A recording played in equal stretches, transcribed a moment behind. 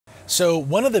So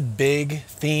one of the big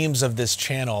themes of this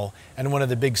channel and one of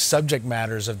the big subject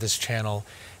matters of this channel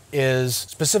is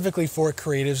specifically for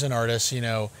creatives and artists,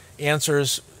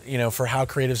 answers, for how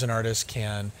creatives and artists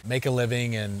can make a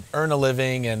living and earn a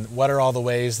living and what are all the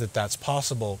ways that that's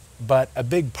possible. But a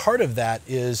big part of that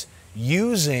is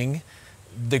using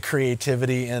the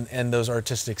creativity and those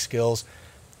artistic skills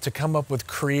to come up with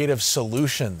creative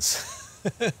solutions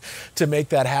to make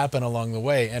that happen along the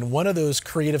way. And one of those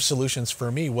creative solutions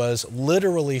for me was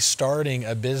literally starting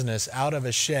a business out of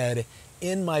a shed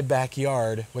in my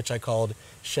backyard, which I called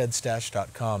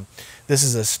ShedStash.com. This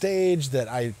is a stage that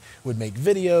I would make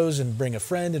videos and bring a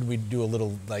friend and we'd do a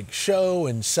little show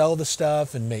and sell the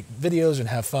stuff and make videos and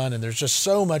have fun. And there's just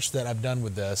so much that I've done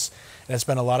with this, and it's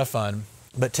been a lot of fun.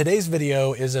 But today's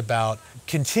video is about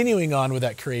continuing on with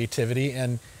that creativity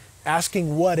and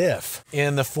asking what if,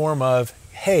 in the form of,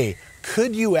 hey,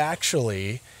 could you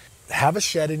actually have a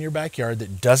shed in your backyard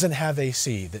that doesn't have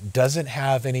AC, that doesn't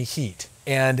have any heat,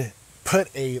 and put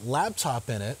a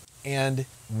laptop in it and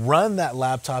run that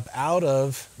laptop out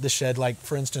of the shed? Like,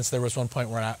 for instance, there was one point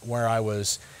where I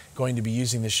was going to be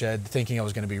using the shed thinking I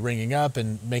was going to be ringing up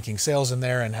and making sales in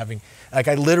there and having, I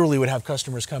literally would have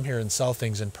customers come here and sell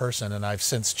things in person, and I've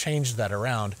since changed that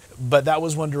around. But that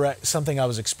was something I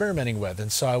was experimenting with,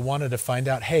 and so I wanted to find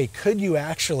out, hey, could you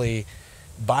actually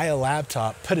buy a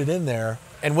laptop, put it in there,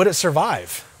 and would it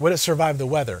survive? Would it survive the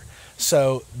weather?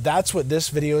 So that's what this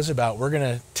video is about. We're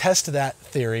going to test that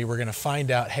theory. We're going to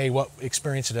find out, hey, what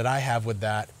experience did I have with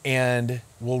that? And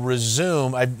we'll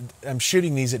resume. I'm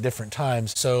shooting these at different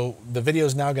times. So the video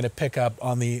is now going to pick up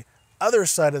on the other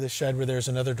side of the shed where there's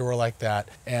another door like that.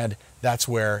 And that's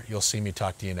where you'll see me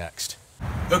talk to you next.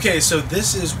 Okay, so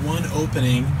this is one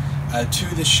opening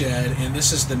to the shed. And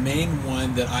this is the main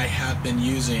one that I have been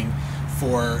using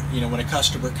for, when a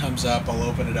customer comes up, I'll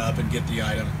open it up and get the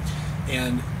item.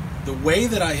 And the way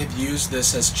that I have used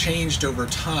this has changed over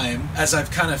time as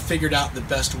I've kind of figured out the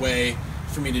best way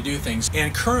for me to do things.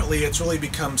 And currently it's really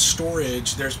become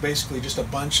storage. There's basically just a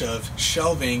bunch of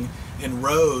shelving in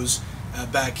rows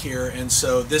back here. And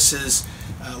so this is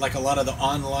like a lot of the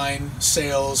online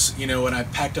sales, when I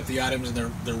packed up the items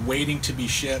and they're waiting to be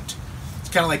shipped. It's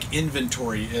kind of like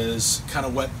inventory is kind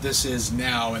of what this is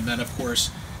now. And then of course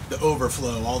the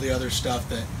overflow, all the other stuff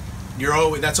that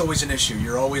that's always an issue.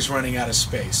 You're always running out of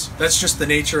space. That's just the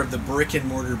nature of the brick and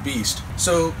mortar beast.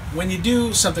 So when you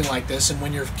do something like this, and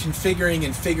when you're configuring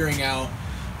and figuring out,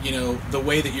 the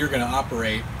way that you're going to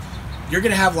operate, you're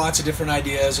going to have lots of different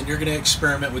ideas and you're going to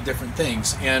experiment with different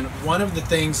things. And one of the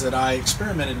things that I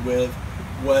experimented with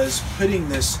was putting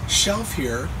this shelf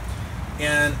here,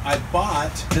 and I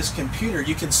bought this computer.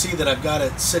 You can see that I've got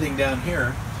it sitting down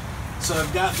here. So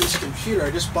I've got this computer. I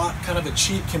just bought kind of a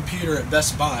cheap computer at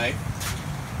Best Buy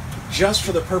just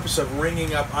for the purpose of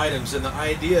ringing up items. And the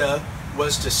idea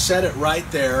was to set it right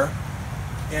there.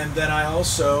 And then I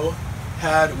also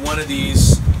had one of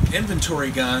these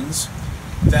inventory guns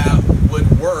that would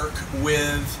work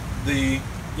with the,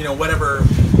 whatever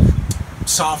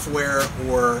software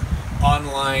or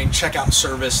online checkout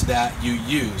service that you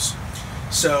use.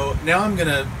 So now I'm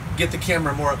gonna get the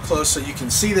camera more up close so you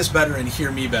can see this better and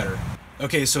hear me better.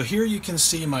 Okay, so here you can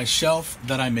see my shelf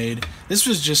that I made. This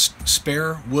was just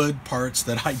spare wood parts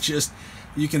that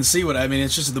you can see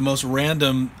it's just the most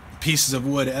random pieces of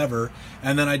wood ever.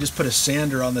 And then I just put a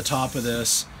sander on the top of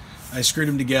this. I screwed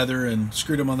them together and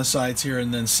screwed them on the sides here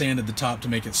and then sanded the top to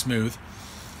make it smooth.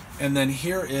 And then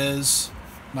here is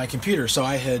my computer. So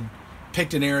I had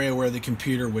picked an area where the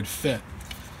computer would fit.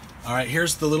 All right,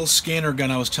 here's the little scanner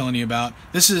gun I was telling you about.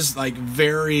 This is like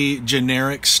very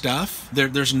generic stuff.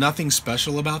 There's nothing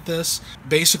special about this.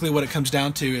 Basically what it comes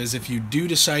down to is if you do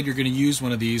decide you're going to use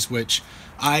one of these, which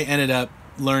I ended up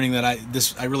learning that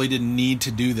I really didn't need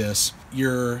to do this,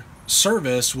 your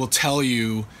service will tell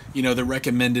you, the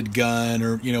recommended gun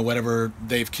or, whatever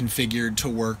they've configured to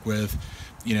work with,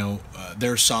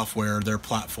 their software, their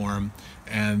platform,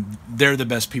 and they're the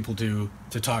best people to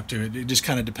talk to. It just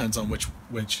kind of depends on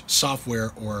which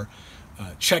software or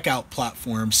checkout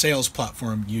platform, sales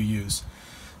platform you use.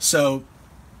 So,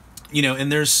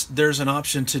 and there's an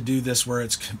option to do this where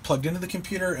it's plugged into the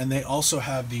computer, and they also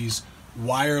have these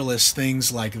wireless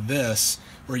things like this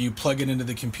where you plug it into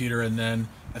the computer, and then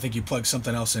I think you plug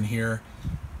something else in here.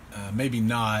 Maybe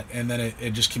not, and then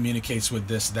it just communicates with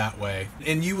this that way.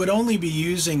 And you would only be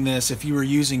using this if you were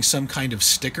using some kind of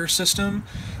sticker system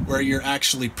where you're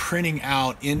actually printing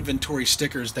out inventory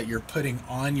stickers that you're putting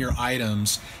on your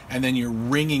items, and then you're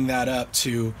ringing that up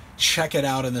to check it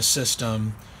out in the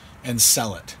system and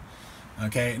sell it.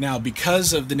 Okay, now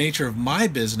because of the nature of my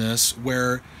business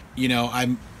where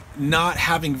I'm not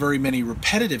having very many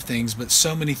repetitive things, but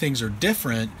so many things are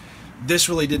different, this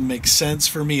really didn't make sense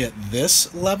for me at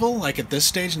this level, like at this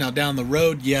stage. Now down the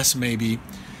road, yes, maybe.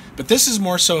 But this is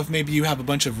more so if maybe you have a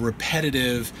bunch of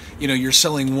repetitive, you're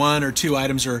selling one or two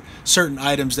items or certain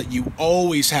items that you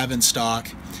always have in stock,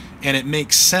 and it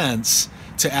makes sense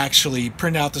to actually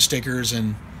print out the stickers,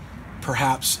 and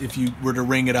perhaps if you were to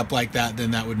ring it up like that,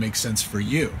 then that would make sense for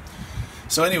you.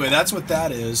 So anyway, that's what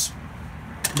that is.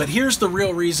 But here's the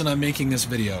real reason I'm making this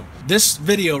video. This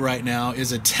video right now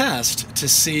is a test to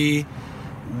see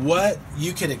what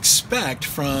you can expect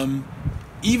from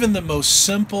even the most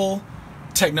simple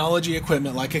technology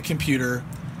equipment like a computer.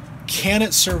 Can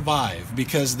it survive?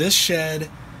 Because this shed,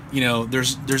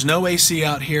 there's no AC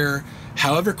out here.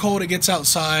 However cold it gets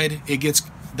outside, it gets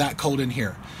that cold in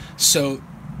here. So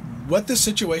what this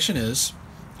situation is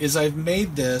I've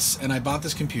made this, and I bought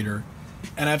this computer,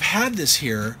 and I've had this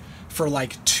here for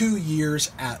like 2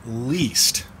 years at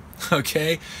least.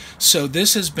 Okay, so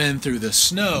this has been through the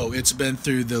snow, it's been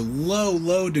through the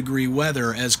low degree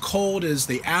weather, as cold as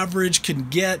the average can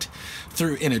get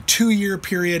through in a 2-year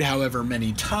period, however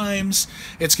many times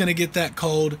it's going to get that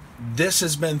cold. This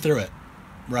has been through it,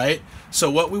 right?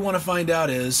 So what we want to find out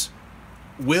is,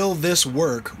 will this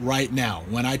work right now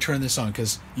when I turn this on?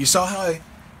 Because you saw how I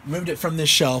moved it from this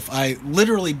shelf. I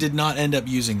literally did not end up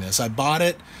using this. I bought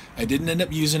it, I didn't end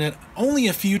up using it. Only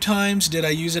a few times did I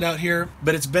use it out here,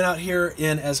 but it's been out here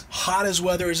in as hot as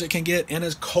weather as it can get and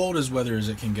as cold as weather as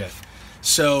it can get.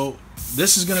 So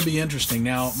this is going to be interesting.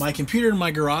 Now, my computer in my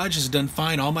garage has done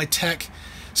fine. All my tech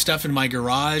stuff in my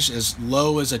garage, as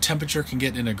low as a temperature can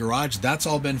get in a garage, that's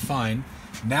all been fine.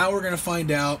 Now we're going to find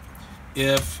out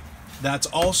if that's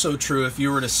also true if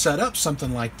you were to set up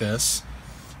something like this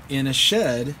in a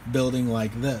shed building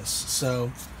like this.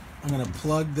 So I'm going to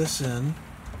plug this in.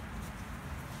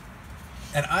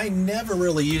 And I never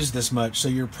really use this much, so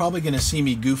you're probably going to see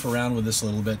me goof around with this a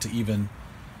little bit to even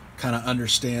kind of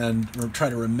understand or try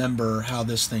to remember how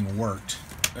this thing worked.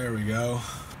 There we go.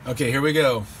 Okay, here we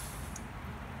go.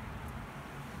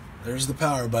 There's the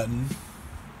power button.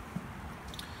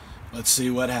 Let's see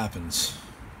what happens.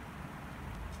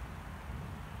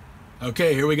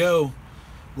 Okay, here we go.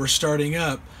 We're starting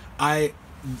up.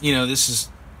 This is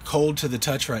cold to the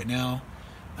touch right now.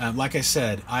 Like I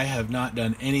said, I have not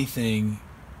done anything.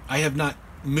 I have not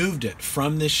moved it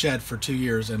from this shed for 2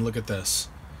 years, and look at this.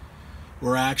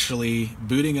 We're actually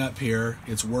booting up here.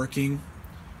 It's working.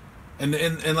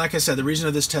 And like I said, the reason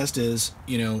of this test is,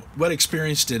 what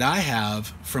experience did I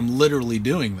have from literally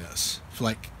doing this?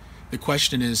 Like, the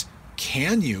question is,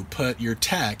 can you put your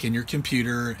tech in your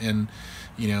computer and,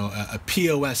 a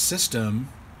POS system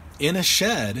in a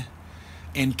shed,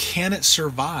 and can it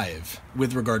survive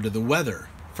with regard to the weather,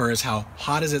 for as how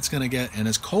hot as it's going to get and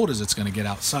as cold as it's going to get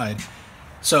outside?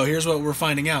 So here's what we're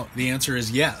finding out. The answer is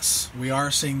yes. We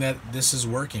are seeing that this is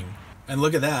working. And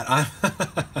look at that.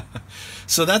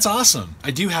 So that's awesome. I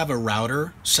do have a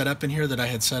router set up in here that I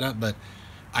had set up, but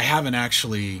I haven't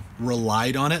actually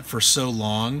relied on it for so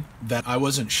long that I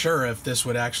wasn't sure if this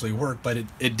would actually work, but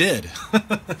it did.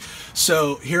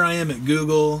 So here I am at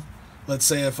Google. Let's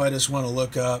say if I just want to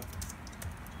look up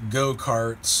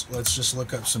go-karts, let's just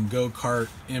look up some go-kart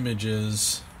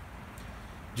images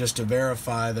just to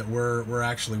verify that we're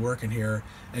actually working here.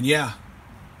 And yeah,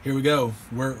 here we go.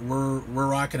 We're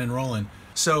rocking and rolling.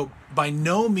 So by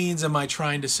no means am I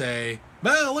trying to say,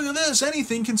 well, look at this,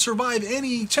 anything can survive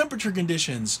any temperature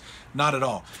conditions. Not at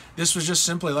all. This was just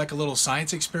simply like a little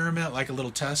science experiment, like a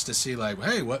little test to see, like,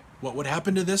 hey, what would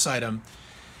happen to this item?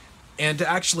 And to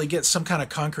actually get some kind of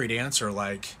concrete answer,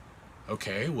 like,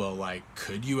 okay, well, like,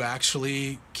 could you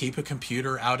actually keep a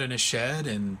computer out in a shed,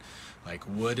 and like,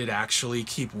 would it actually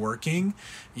keep working?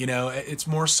 It's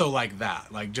more so like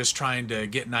that, like just trying to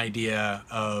get an idea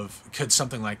of, could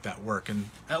something like that work?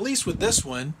 And at least with this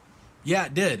one, yeah,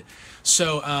 it did.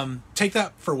 So take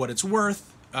that for what it's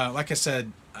worth. Like I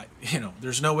said,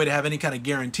 there's no way to have any kind of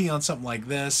guarantee on something like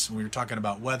this. We were talking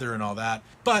about weather and all that,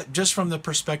 but just from the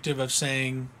perspective of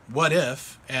saying, what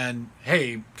if, and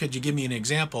hey, could you give me an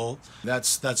example?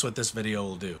 That's what this video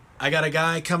will do. I got a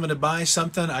guy coming to buy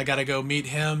something. I got to go meet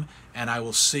him, and I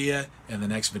will see you in the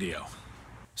next video.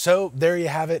 So there you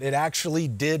have it. It actually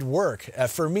did work,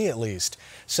 for me at least.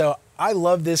 So I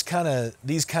love these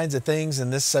kinds of things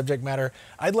and this subject matter.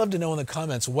 I'd love to know in the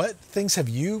comments, what things have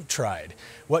you tried?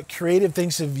 What creative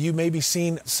things have you maybe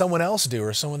seen someone else do,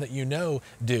 or someone that you know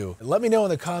do? Let me know in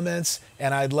the comments,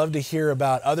 and I'd love to hear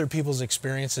about other people's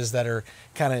experiences that are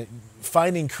kind of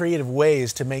finding creative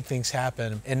ways to make things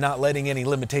happen and not letting any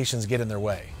limitations get in their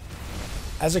way.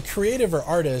 As a creative or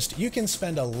artist, you can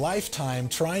spend a lifetime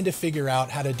trying to figure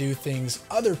out how to do things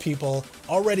other people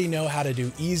already know how to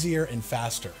do easier and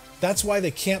faster. That's why the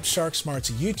Camp Shark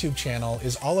Smarts YouTube channel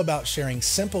is all about sharing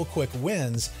simple, quick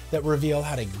wins that reveal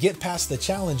how to get past the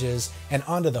challenges and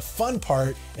onto the fun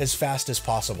part as fast as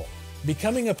possible.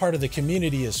 Becoming a part of the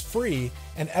community is free,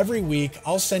 and every week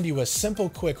I'll send you a simple,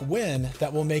 quick win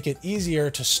that will make it easier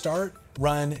to start,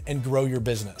 run, and grow your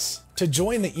business. To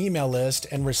join the email list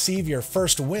and receive your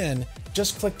first win,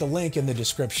 just click the link in the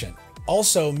description.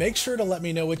 Also, make sure to let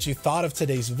me know what you thought of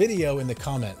today's video in the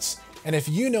comments. And if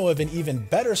you know of an even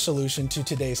better solution to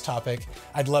today's topic,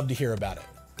 I'd love to hear about it.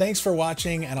 Thanks for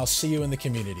watching, and I'll see you in the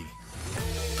community.